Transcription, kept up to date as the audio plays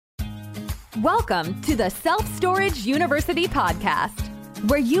Welcome to the Self-Storage University podcast,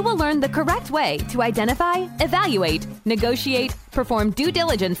 where you will learn the correct way to identify, evaluate, negotiate, perform due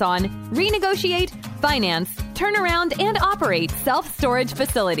diligence on, renegotiate, finance, turn around, and operate self-storage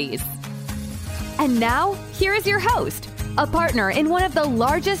facilities. And now, here is your host, a partner in one of the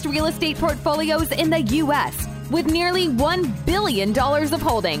largest real estate portfolios in the U.S. with nearly $1 billion of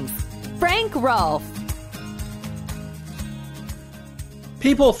holdings, Frank Rolfe.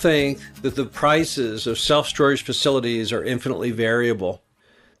 People think that the prices of self-storage facilities are infinitely variable.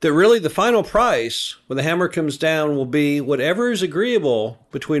 That really the final price, when the hammer comes down, will be whatever is agreeable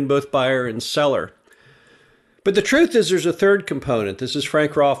between both buyer and seller. But the truth is there's a third component. This is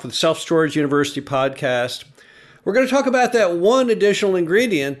Frank Rolfe with Self-Storage University podcast. We're going to talk about that one additional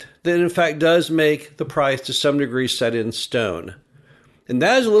ingredient that in fact does make the price to some degree set in stone. And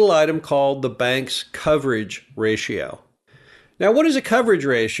that is a little item called the bank's coverage ratio. Now, what is a coverage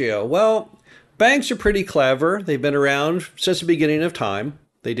ratio? Well, banks are pretty clever. They've been around since the beginning of time.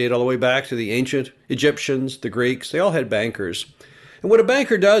 They date all the way back to the ancient Egyptians, the Greeks. They all had bankers. And what a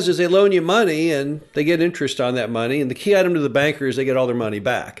banker does is they loan you money and they get interest on that money. And the key item to the banker is they get all their money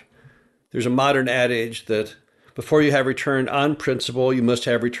back. There's a modern adage that before you have return on principal, you must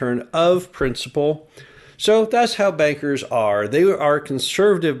have return of principal. So that's how bankers are. They are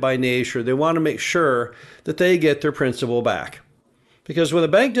conservative by nature. They want to make sure that they get their principal back. Because when a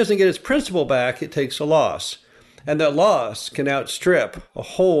bank doesn't get its principal back, it takes a loss. And that loss can outstrip a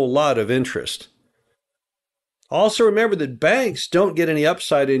whole lot of interest. Also remember that banks don't get any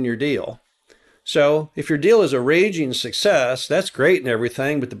upside in your deal. So if your deal is a raging success, that's great and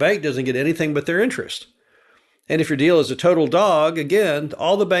everything, but the bank doesn't get anything but their interest. And if your deal is a total dog, again,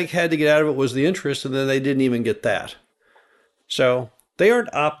 all the bank had to get out of it was the interest, and then they didn't even get that. So they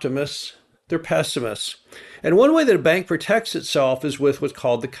aren't optimists, they're pessimists. And one way that a bank protects itself is with what's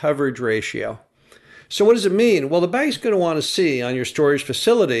called the coverage ratio. So what does it mean? Well, the bank's going to want to see on your storage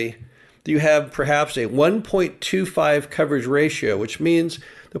facility that you have perhaps a 1.25 coverage ratio, which means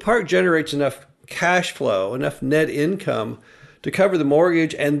the park generates enough cash flow, enough net income to cover the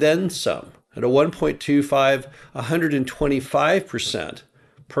mortgage and then some. At a 1.25, 125%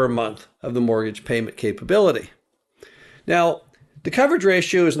 per month of the mortgage payment capability. Now, the coverage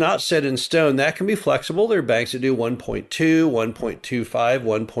ratio is not set in stone. That can be flexible. There are banks that do 1.2, 1.25,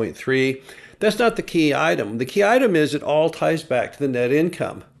 1.3. That's not the key item. The key item is it all ties back to the net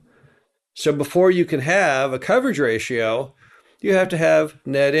income. So before you can have a coverage ratio, you have to have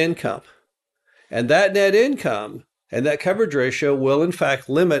net income. And that net income and that coverage ratio will in fact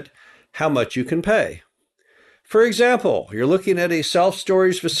limit how much you can pay. For example, you're looking at a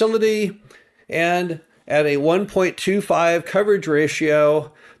self-storage facility and at a 1.25 coverage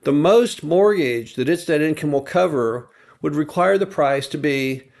ratio, the most mortgage that its net income will cover would require the price to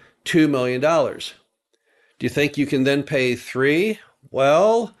be $2 million. Do you think you can then pay 3?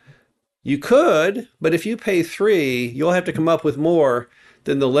 Well, you could, but if you pay 3, you'll have to come up with more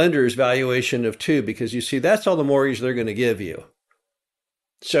than the lender's valuation of 2, because you see, that's all the mortgage they're going to give you.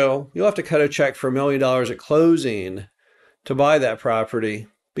 So you'll have to cut a check for $1 million at closing to buy that property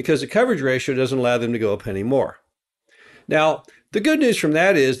because the coverage ratio doesn't allow them to go up any more. Now, the good news from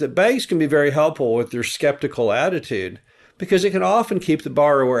that is that banks can be very helpful with their skeptical attitude because it can often keep the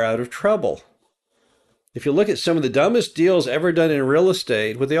borrower out of trouble. If you look at some of the dumbest deals ever done in real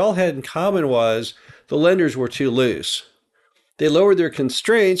estate, what they all had in common was the lenders were too loose. They lowered their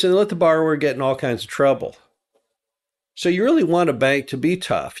constraints and let the borrower get in all kinds of trouble. So you really want a bank to be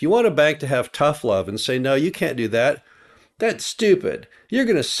tough. You want a bank to have tough love and say, no, you can't do that. That's stupid. You're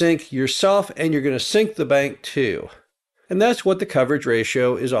going to sink yourself and you're going to sink the bank too. And that's what the coverage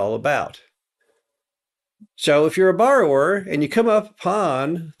ratio is all about. So if you're a borrower and you come up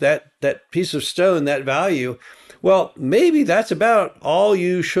upon that piece of stone, that value, well, maybe that's about all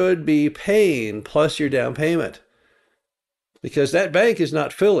you should be paying plus your down payment. Because that bank is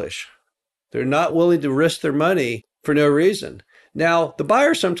not foolish. They're not willing to risk their money for no reason. Now, the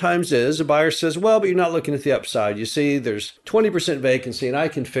buyer sometimes is. The buyer says, well, but you're not looking at the upside. You see, there's 20% vacancy and I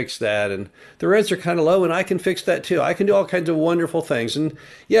can fix that. And the rents are kind of low and I can fix that too. I can do all kinds of wonderful things. And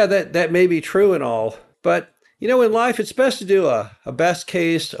yeah, that may be true and all. But, you know, in life, it's best to do a best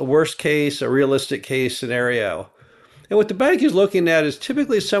case, a worst case, a realistic case scenario. And what the bank is looking at is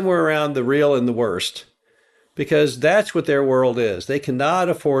typically somewhere around the real and the worst. Because that's what their world is. They cannot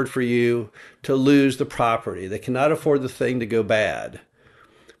afford for you to lose the property. They cannot afford the thing to go bad.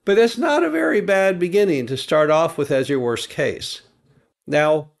 But that's not a very bad beginning to start off with as your worst case.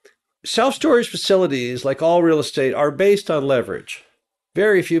 Now, self-storage facilities, like all real estate, are based on leverage.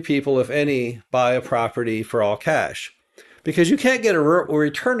 Very few people, if any, buy a property for all cash. because you can't get a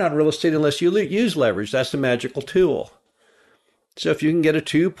return on real estate unless you use leverage. That's the magical tool. So if you can get a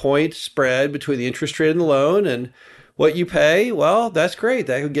 2-point spread between the interest rate and the loan and what you pay, well, that's great.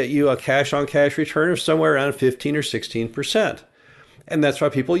 That could get you a cash-on-cash return of somewhere around 15 or 16%. And that's why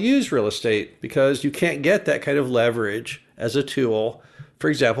people use real estate, because you can't get that kind of leverage as a tool. For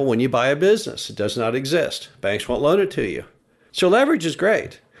example, when you buy a business, it does not exist. Banks won't loan it to you. So leverage is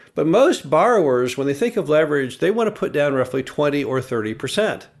great. But most borrowers, when they think of leverage, they want to put down roughly 20 or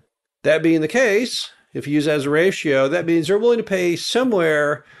 30%. That being the case, if you use that as a ratio, that means they're willing to pay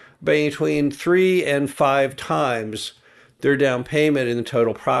somewhere between 3 and 5 times their down payment in the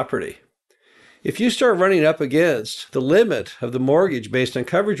total property. If you start running up against the limit of the mortgage based on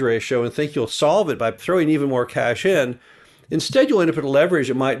coverage ratio and think you'll solve it by throwing even more cash in, instead you'll end up at a leverage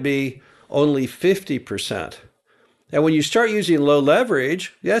that might be only 50%. And when you start using low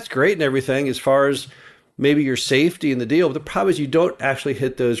leverage, that's great and everything as far as maybe your safety in the deal, but the problem is you don't actually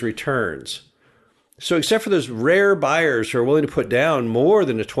hit those returns. So except for those rare buyers who are willing to put down more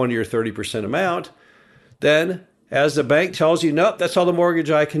than a 20 or 30% amount, then as the bank tells you, nope, that's all the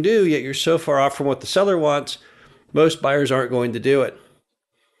mortgage I can do, yet you're so far off from what the seller wants, most buyers aren't going to do it.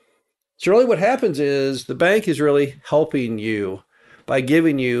 So really what happens is the bank is really helping you by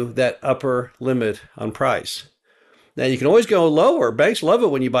giving you that upper limit on price. Now, you can always go lower. Banks love it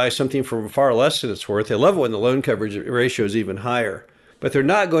when you buy something for far less than it's worth. They love it when the loan coverage ratio is even higher. But they're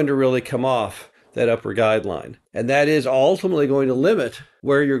not going to really come off that upper guideline. And that is ultimately going to limit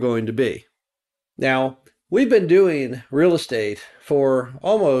where you're going to be. Now, we've been doing real estate for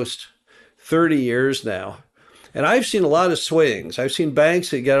almost 30 years now. And I've seen a lot of swings. I've seen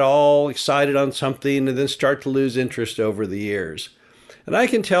banks that get all excited on something and then start to lose interest over the years. And I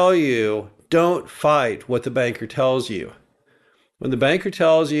can tell you, don't fight what the banker tells you. When the banker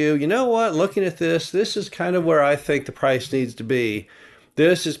tells you, you know what, looking at this is kind of where I think the price needs to be.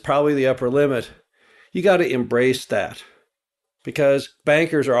 This is probably the upper limit. You got to embrace that, because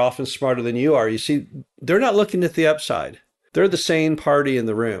bankers are often smarter than you are. You see, they're not looking at the upside. They're the sane party in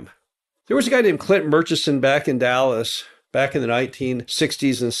the room. There was a guy named Clint Murchison back in Dallas, back in the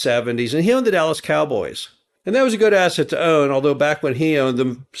 1960s and 70s, and he owned the Dallas Cowboys. And that was a good asset to own, although back when he owned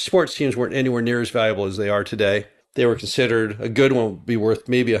them, sports teams weren't anywhere near as valuable as they are today. They were considered, a good one would be worth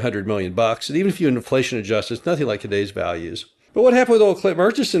maybe $100 million. And even if you inflation adjust, it's nothing like today's values. But what happened with old Clint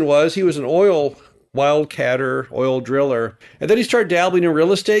Murchison was he was an oil wildcatter, oil driller. And then he started dabbling in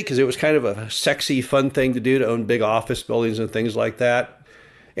real estate because it was kind of a sexy, fun thing to do, to own big office buildings and things like that.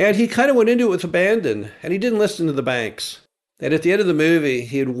 And he kind of went into it with abandon, and he didn't listen to the banks. And at the end of the movie,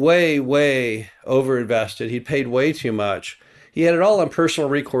 he had way overinvested. He'd paid way too much. He had it all on personal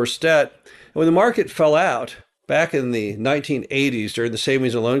recourse debt. And when the market fell out back in the 1980s during the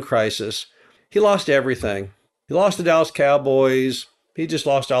savings and loan crisis, he lost everything. He lost the Dallas Cowboys. He just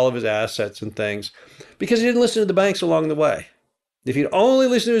lost all of his assets and things because he didn't listen to the banks along the way. If he'd only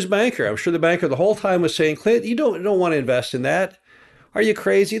listened to his banker, I'm sure the banker the whole time was saying, Clint, you don't want to invest in that. Are you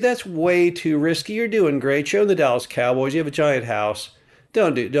crazy? That's way too risky. You're doing great. You own the Dallas Cowboys. You have a giant house.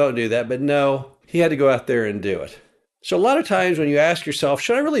 Don't do that. But no, he had to go out there and do it. So a lot of times when you ask yourself,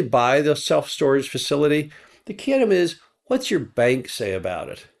 should I really buy the self-storage facility? The key item is, what's your bank say about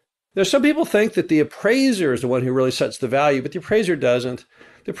it? Now, some people think that the appraiser is the one who really sets the value, but the appraiser doesn't.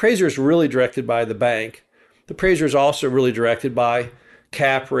 The appraiser is really directed by the bank. The appraiser is also really directed by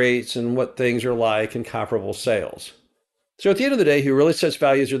cap rates and what things are like and comparable sales. So at the end of the day, who really sets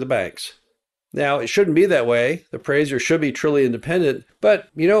values are the banks. Now, it shouldn't be that way. The appraiser should be truly independent. But,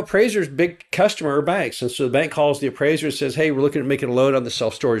 appraisers' big customer are banks. And so the bank calls the appraiser and says, hey, we're looking at making a loan on the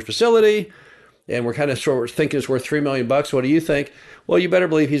self-storage facility. And we're kind of thinking it's worth $3 million. What do you think? Well, you better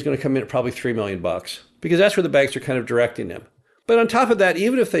believe he's going to come in at probably $3 million, because that's where the banks are kind of directing him. But on top of that,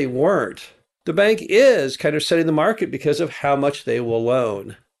 even if they weren't, the bank is kind of setting the market because of how much they will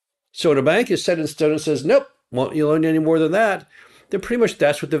loan. So when a bank is set in stone and says, nope, won't you loan any more than that, then pretty much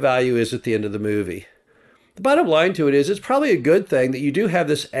that's what the value is at the end of the movie. The bottom line to it is it's probably a good thing that you do have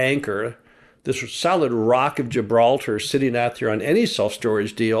this anchor, this solid rock of Gibraltar sitting out there on any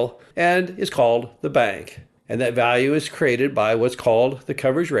self-storage deal, and it's called the bank. And that value is created by what's called the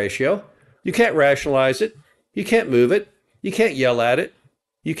coverage ratio. You can't rationalize it. You can't move it. You can't yell at it.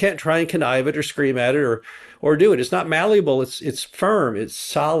 You can't try and connive it or scream at it or do it. It's not malleable. It's firm. It's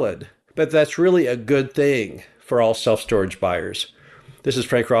solid. But that's really a good thing for all self-storage buyers. This is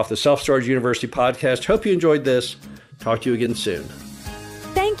Frank Roth, the Self-Storage University podcast. Hope you enjoyed this. Talk to you again soon.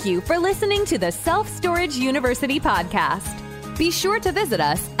 Thank you for listening to the Self-Storage University podcast. Be sure to visit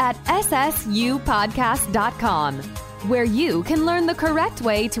us at ssupodcast.com, where you can learn the correct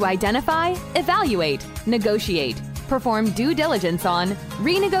way to identify, evaluate, negotiate, perform due diligence on,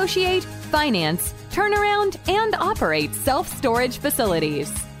 renegotiate, finance, turn around, and operate self-storage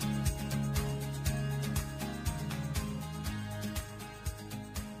facilities.